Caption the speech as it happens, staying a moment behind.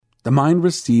The mind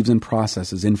receives and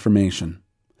processes information.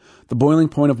 The boiling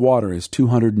point of water is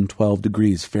 212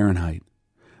 degrees Fahrenheit.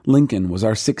 Lincoln was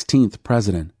our 16th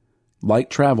president.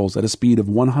 Light travels at a speed of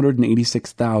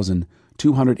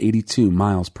 186,282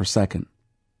 miles per second.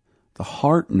 The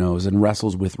heart knows and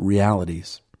wrestles with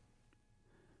realities.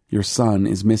 Your son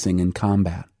is missing in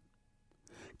combat.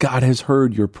 God has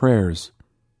heard your prayers.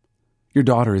 Your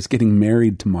daughter is getting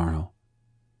married tomorrow.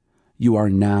 You are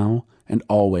now and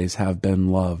always have been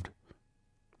loved.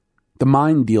 The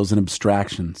mind deals in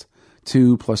abstractions.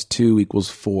 2 plus 2 equals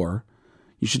 4.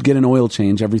 You should get an oil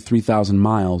change every 3,000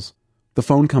 miles. The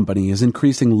phone company is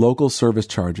increasing local service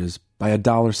charges by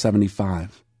 $1.75.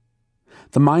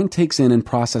 The mind takes in and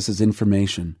processes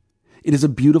information. It is a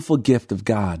beautiful gift of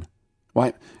God.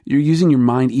 Why, you're using your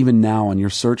mind even now on your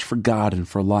search for God and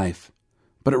for life.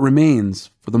 But it remains,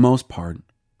 for the most part,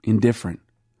 indifferent.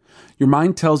 Your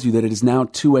mind tells you that it is now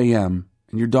 2 a.m.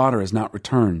 and your daughter has not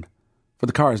returned, for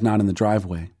the car is not in the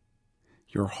driveway.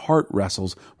 Your heart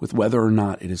wrestles with whether or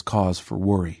not it is cause for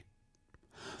worry.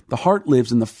 The heart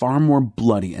lives in the far more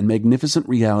bloody and magnificent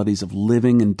realities of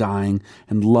living and dying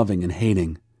and loving and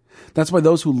hating. That's why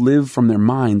those who live from their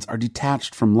minds are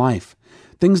detached from life.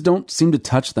 Things don't seem to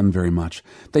touch them very much.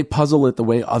 They puzzle at the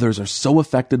way others are so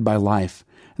affected by life,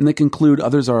 and they conclude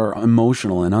others are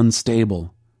emotional and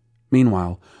unstable.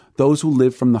 Meanwhile, those who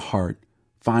live from the heart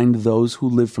find those who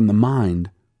live from the mind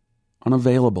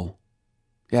unavailable.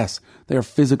 Yes, they are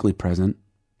physically present.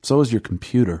 So is your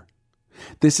computer.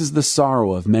 This is the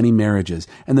sorrow of many marriages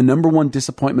and the number one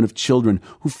disappointment of children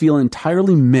who feel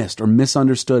entirely missed or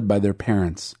misunderstood by their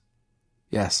parents.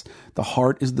 Yes, the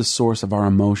heart is the source of our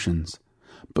emotions,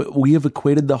 but we have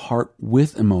equated the heart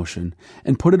with emotion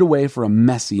and put it away for a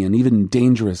messy and even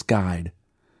dangerous guide.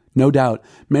 No doubt,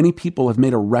 many people have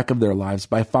made a wreck of their lives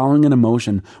by following an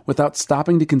emotion without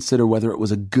stopping to consider whether it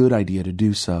was a good idea to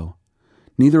do so.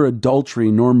 Neither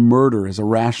adultery nor murder is a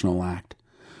rational act.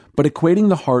 But equating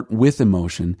the heart with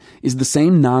emotion is the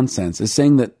same nonsense as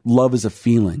saying that love is a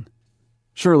feeling.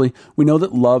 Surely, we know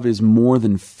that love is more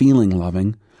than feeling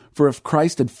loving, for if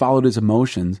Christ had followed his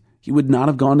emotions, he would not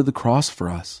have gone to the cross for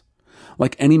us.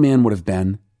 Like any man would have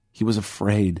been, he was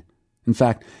afraid. In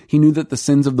fact, he knew that the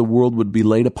sins of the world would be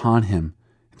laid upon him,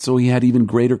 and so he had even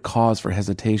greater cause for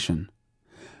hesitation.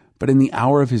 But in the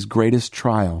hour of his greatest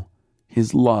trial,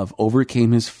 his love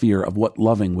overcame his fear of what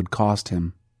loving would cost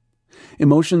him.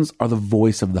 Emotions are the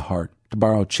voice of the heart, to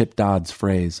borrow Chip Dodd's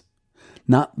phrase.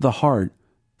 Not the heart,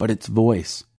 but its voice.